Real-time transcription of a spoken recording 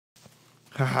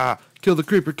Haha, kill the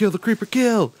creeper, kill the creeper,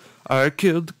 kill! I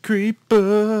killed the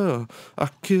creeper, I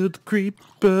killed the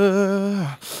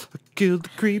creeper, I killed the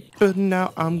creeper,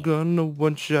 now I'm gonna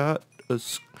one-shot a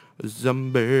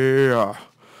zombie.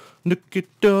 Look at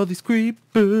all these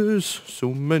creepers,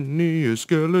 so many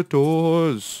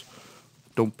skeletons.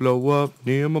 Don't blow up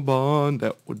near my barn,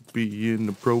 that would be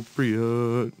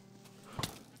inappropriate.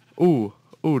 Ooh,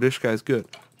 this guy's good.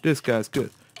 This guy's good.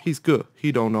 He's good.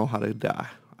 He don't know how to die.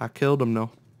 I killed him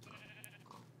though.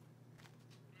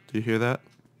 Do you hear that?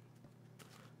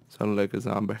 Sounded like a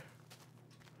zombie.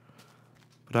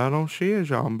 But I don't see a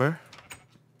zombie.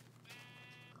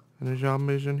 Any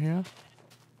zombies in here?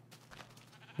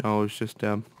 No, it's just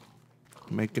them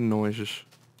making noises.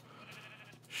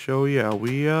 So yeah,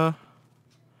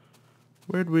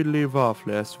 where'd we leave off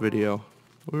last video?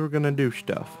 We were gonna do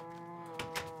stuff.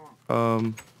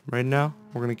 Right now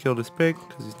we're gonna kill this pig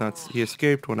because he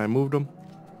escaped when I moved him.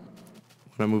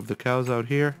 When I moved the cows out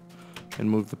here and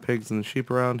moved the pigs and the sheep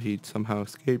around, he somehow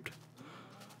escaped.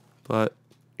 But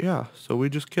yeah, so we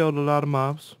just killed a lot of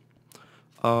mobs.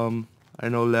 I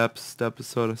know last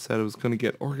episode I said I was gonna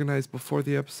get organized before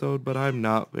the episode, but I'm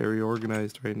not very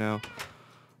organized right now.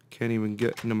 Can't even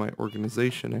get into my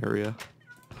organization area.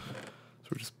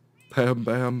 So we're just bam,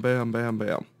 bam, bam, bam,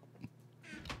 bam.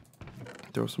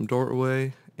 Throw some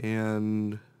doorway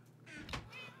and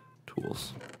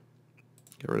tools.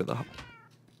 Get rid of the...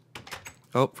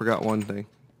 Oh, forgot one thing.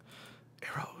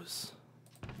 Arrows.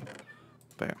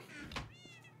 Bam.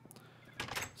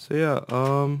 So yeah,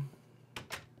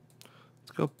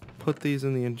 let's go put these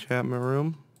in the enchantment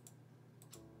room.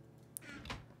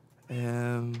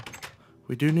 And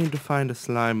we do need to find a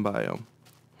slime biome.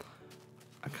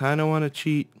 I kind of want to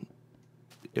cheat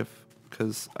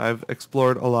because I've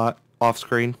explored a lot off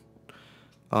screen.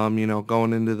 You know,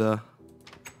 going into the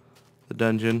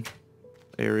dungeon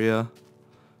area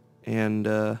and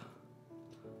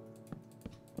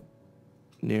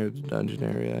near the dungeon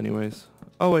area anyways.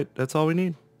 Oh wait, that's all we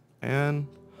need. And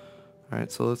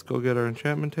alright, so let's go get our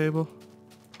enchantment table.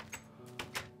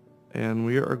 And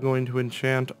we are going to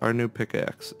enchant our new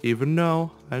pickaxe. Even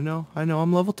though, I know,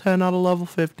 I'm level 10 out of level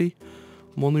 50.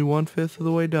 I'm only 1/5 of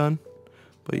the way done.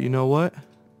 But you know what?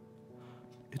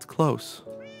 It's close.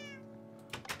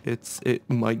 It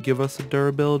might give us a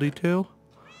durability too.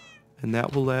 And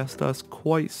that will last us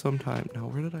quite some time. Now,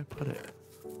 where did I put it?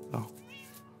 Oh.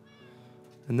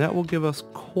 And that will give us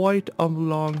quite a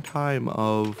long time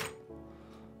of,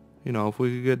 you know, if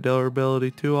we could get durability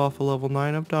 2 off of level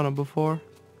 9, I've done it before.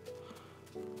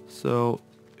 So,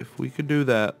 if we could do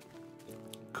that,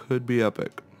 could be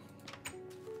epic.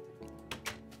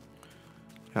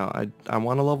 Now, I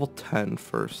want a level 10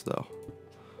 first, though.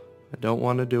 I don't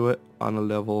want to do it on a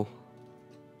level...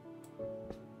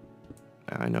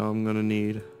 I know I'm going to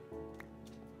need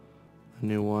a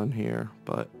new one here,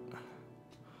 but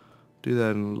do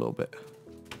that in a little bit.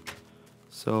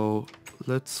 So,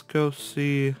 let's go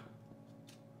see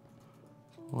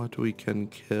what we can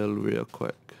kill real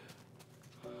quick.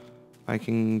 I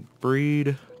can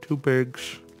breed 2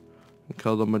 pigs and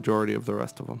kill the majority of the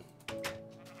rest of them.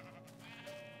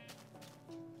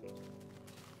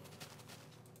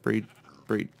 Breed.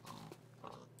 Bam,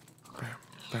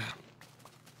 bam.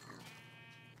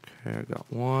 Okay, I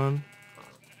got 1.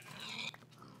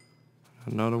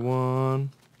 Another 1.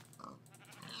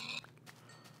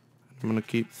 I'm gonna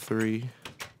keep 3.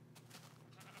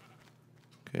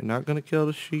 Okay, not gonna kill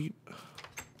the sheep.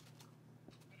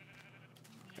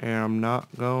 And I'm not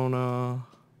gonna...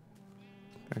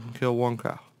 I can kill 1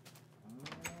 cow.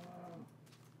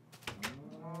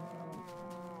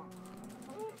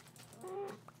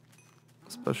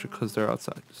 Especially because they're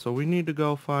outside. So we need to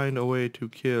go find a way to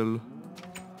kill...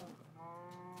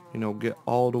 You know, get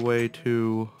all the way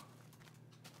to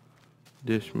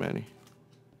this many.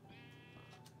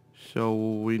 So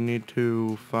we need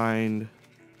to find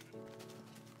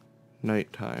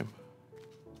nighttime.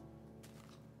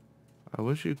 I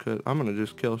wish you could. I'm gonna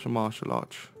just kill some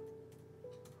ocelots.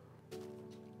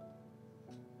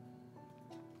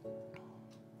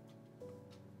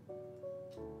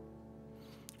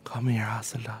 Come here,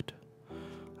 ocelot.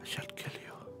 I shall kill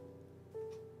you.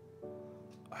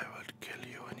 I will kill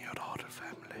you and your whole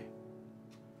family.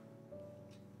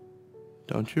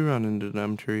 Don't you run into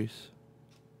them trees.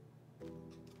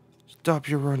 Stop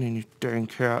your running, you dang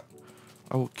cat.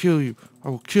 I will kill you. I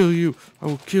will kill you. I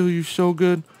will kill you so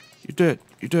good. You're dead.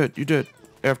 You're dead. You're dead.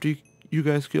 After you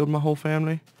guys killed my whole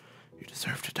family, you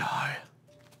deserve to die.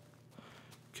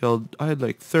 I had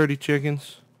like 30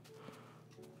 chickens.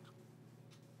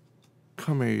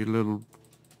 Come here, you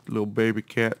little baby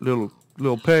cat. Little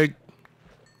pig.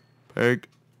 Pig.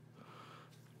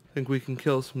 think we can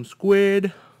kill some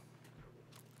squid.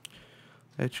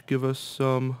 That should give us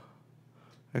some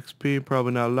XP.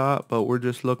 Probably not a lot, but we're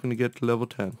just looking to get to level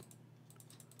 10.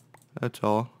 That's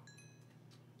all.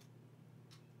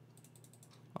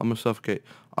 I'm gonna suffocate.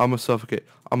 I'm gonna suffocate.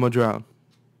 I'm gonna drown.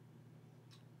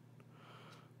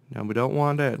 Now we don't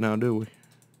want that now, do we?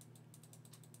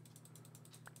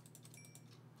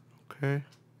 Okay.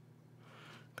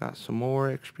 Got some more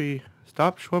XP.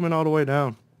 Stop swimming all the way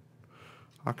down.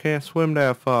 I can't swim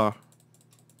that far.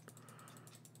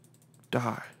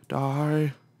 Die.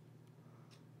 Die.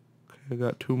 Okay, I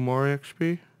got 2 more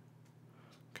XP. Okay,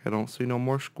 I don't see no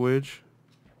more squids.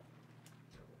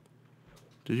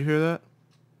 Did you hear that?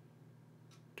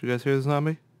 Did you guys hear the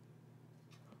zombie?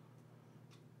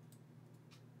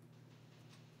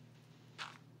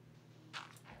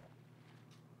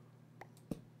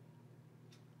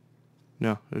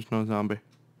 No, there's no zombie.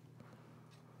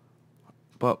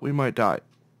 But we might die.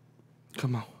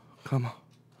 Come on. Come on.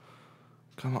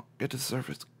 Come on. Get to the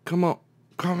surface. Come on.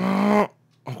 Come on.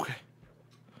 Okay.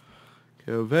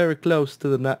 Okay, we're very close to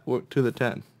the network, to the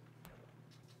 10.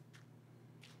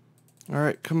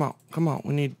 Alright, come on. Come on.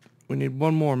 We need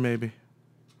one more maybe.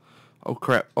 Oh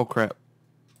crap. Oh crap.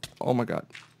 Oh my god.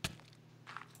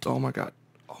 Oh my god.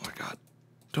 Oh my god.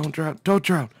 Don't drown. Don't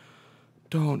drown.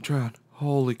 Don't drown.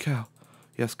 Holy cow.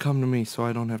 Yes, come to me so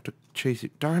I don't have to chase you.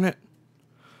 Darn it.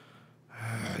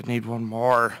 I need one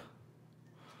more.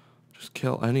 Just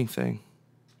kill anything.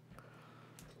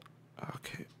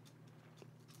 Okay.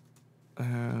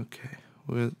 Okay.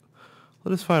 Let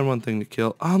us find one thing to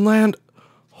kill. On land!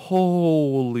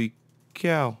 Holy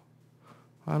cow.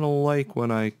 I don't like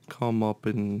when I come up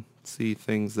and see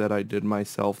things that I did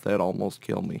myself that almost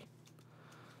kill me.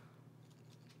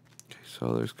 Okay,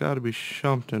 so there's got to be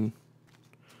something.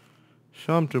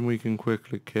 Something we can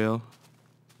quickly kill.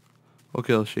 We'll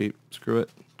kill a sheep. Screw it.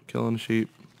 Killing a sheep.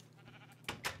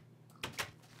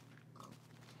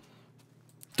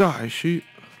 Die, sheep.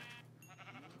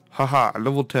 Haha,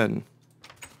 level 10.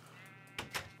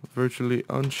 Virtually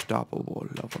unstoppable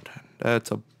level 10.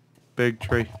 That's a big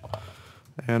tree.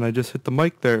 And I just hit the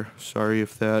mic there. Sorry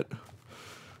if that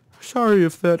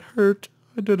hurt.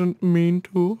 I didn't mean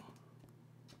to.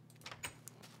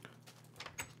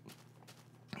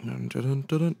 Dun, dun, dun,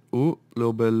 dun, dun. Ooh,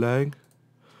 little bit of lag.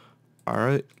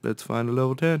 Alright, let's find a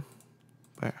level 10.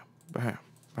 Bam, bam,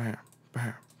 bam,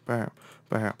 bam, bam,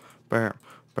 bam, bam,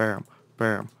 bam,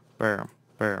 bam, bam,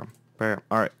 bam, bam.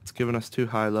 Alright, it's giving us 2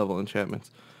 high level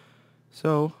enchantments.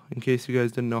 So, in case you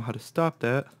guys didn't know how to stop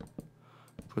that,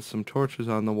 put some torches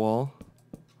on the wall,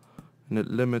 and it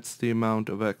limits the amount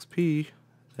of XP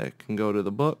that can go to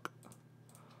the book.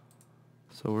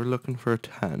 So we're looking for a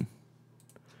 10.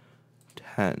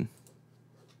 10.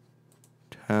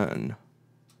 10.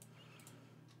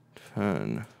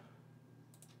 10.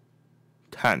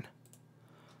 10.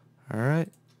 Alright.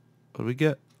 What do we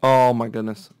get? Oh my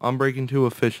goodness. Unbreaking 2,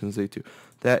 Efficiency 2.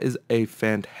 That is a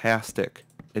fantastic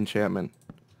enchantment.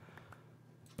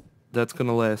 That's going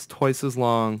to last twice as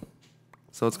long.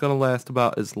 So it's going to last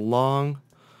about as long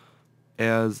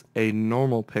as a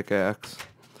normal pickaxe.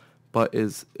 But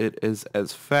it is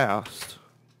as fast.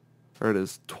 Or it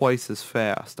is twice as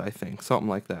fast, I think. Something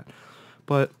like that.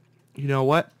 But, you know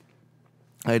what?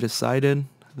 I decided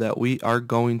that we are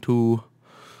going to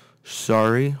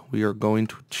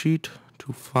cheat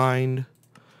to find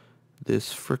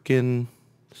this frickin'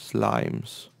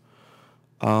 slimes.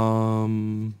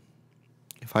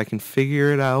 If I can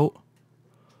figure it out,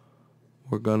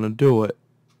 we're gonna do it.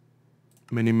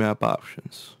 Minimap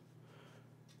options.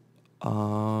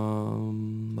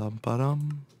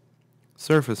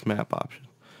 Surface map option.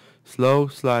 Slow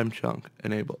slime chunk.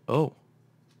 Enable. Oh,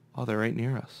 they're right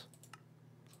near us.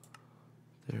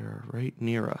 They're right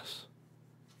near us.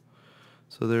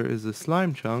 So there is a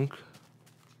slime chunk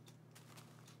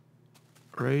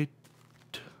right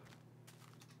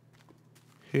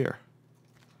here.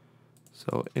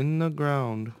 So in the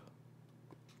ground,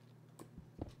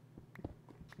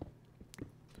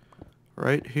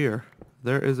 right here,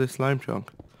 there is a slime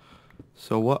chunk.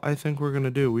 So what I think we're going to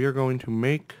do, we are going to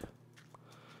make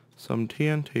some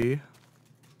TNT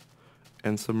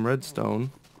and some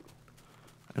redstone,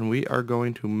 and we are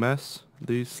going to mess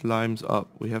these slimes up.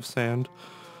 We have sand.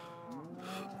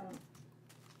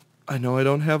 I know I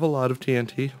don't have a lot of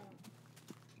TNT,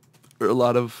 or a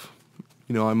lot of,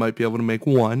 I might be able to make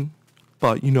one,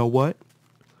 but you know what?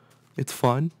 It's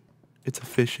fun. It's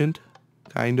efficient,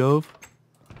 kind of.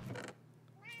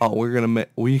 Oh, we gonna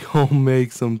make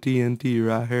some TNT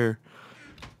right here.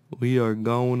 We are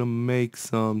gonna make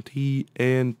some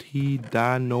TNT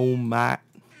dynamite.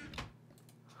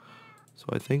 So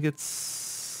I think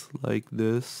it's like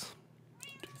this.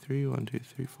 2, 3, 1, 2,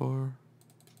 3, 4. 1,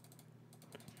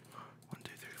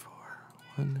 2, 3, 4.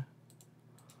 1.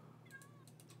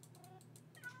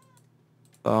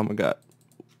 Oh my god.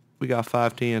 We got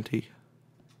 5 TNT.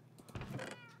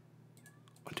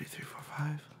 1, 2, 3, 4,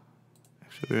 5.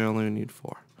 Actually, we only need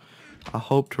 4. I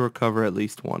hope to recover at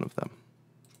least one of them.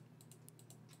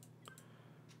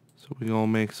 So we're gonna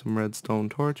make some redstone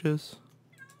torches.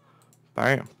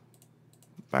 Bam.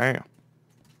 Bam.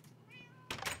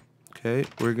 Okay,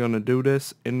 we're gonna do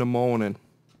this in the morning.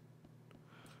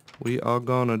 We are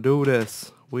gonna do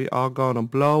this. We are gonna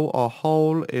blow a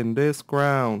hole in this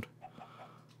ground.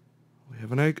 We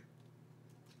have an egg.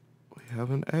 We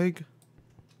have an egg.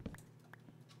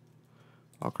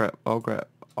 Oh crap, oh crap,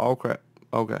 oh crap.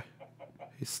 Okay.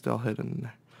 He's still hidden in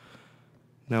there.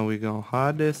 Now we gonna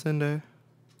hide this in there.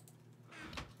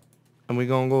 And we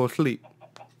gonna go to sleep.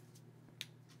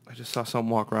 I just saw something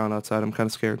walk around outside. I'm kind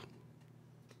of scared.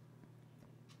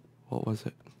 What was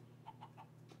it?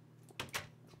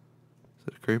 Is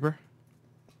it a creeper?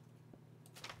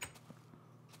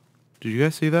 Did you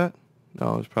guys see that?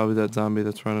 No, it's probably that zombie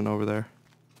that's running over there.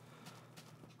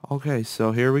 Okay,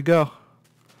 so here we go.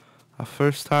 Our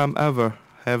first time ever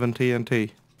having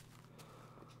TNT.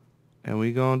 And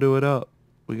we gonna do it up.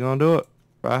 We gonna do it.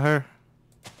 Right here.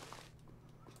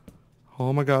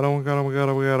 Oh my god, oh my god, oh my god,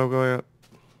 oh my god, oh my god.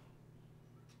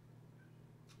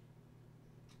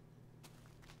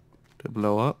 Did it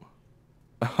blow up?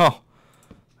 Oh!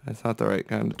 That's not the right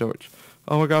kind of torch.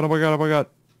 Oh my god, oh my god, oh my god.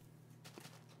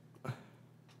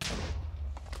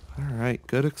 Alright,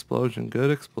 good explosion,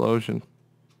 good explosion.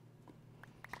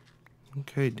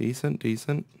 Okay, decent,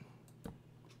 decent.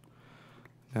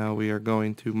 Now we are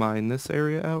going to mine this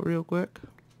area out real quick.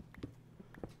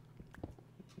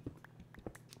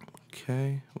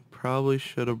 Okay, we probably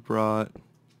should have brought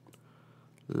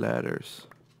ladders,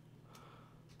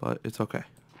 but it's okay.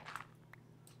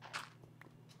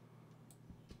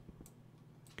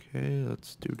 Okay,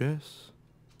 let's do this.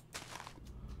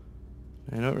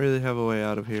 I don't really have a way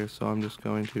out of here, so I'm just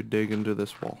going to dig into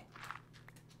this wall.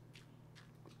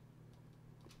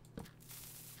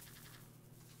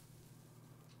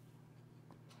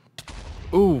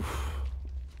 Oof.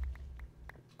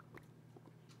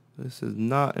 This is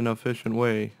not an efficient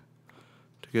way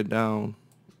to get down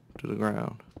to the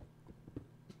ground.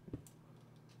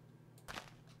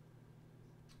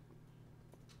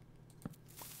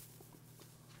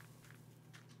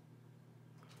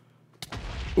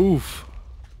 Oof.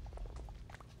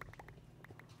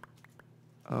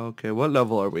 Okay, what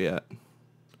level are we at?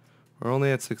 We're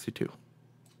only at 62.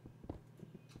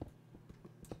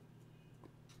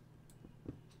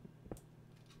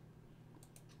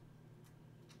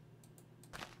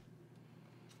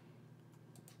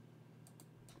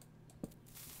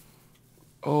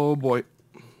 Oh boy.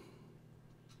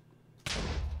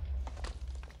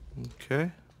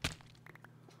 Okay.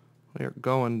 We are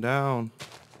going down.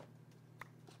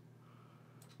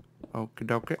 Okie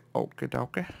dokie, okie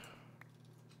dokie.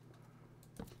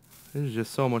 This is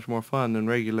just so much more fun than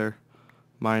regular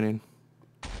mining.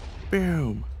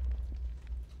 Boom.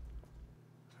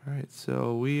 Alright,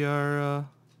 so we are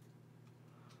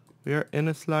in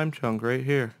a slime chunk right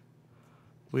here.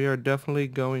 We are definitely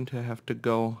going to have to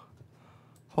go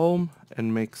home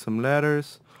and make some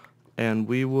ladders, and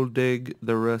we will dig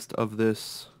the rest of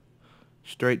this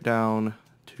straight down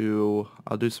to,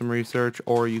 I'll do some research,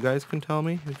 or you guys can tell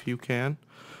me if you can.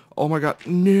 Oh my god,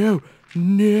 no,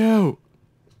 no!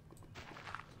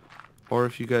 Or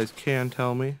if you guys can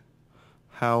tell me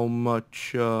how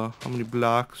many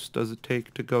blocks does it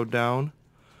take to go down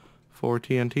for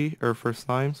TNT, or for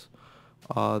slimes.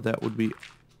 That would be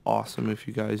awesome if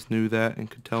you guys knew that and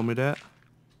could tell me that.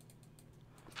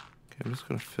 Okay, I'm just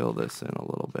going to fill this in a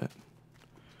little bit.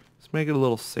 Let's make it a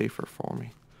little safer for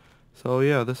me. So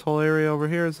yeah, this whole area over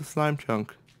here is a slime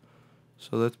chunk.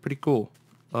 So that's pretty cool.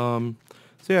 So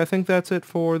yeah, I think that's it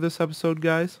for this episode,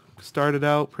 guys. Started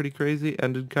out pretty crazy,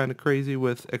 ended kind of crazy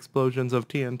with explosions of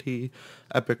TNT,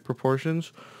 epic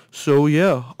proportions. So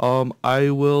yeah,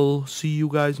 I will see you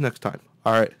guys next time.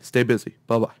 Alright, stay busy.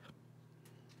 Bye-bye.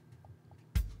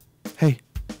 Hey.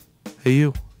 Hey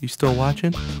you still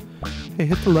watching? Hey,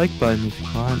 hit the like button if you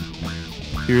want.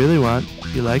 If you really want,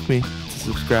 if you like me,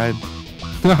 subscribe.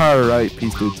 Alright,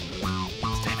 peace dudes.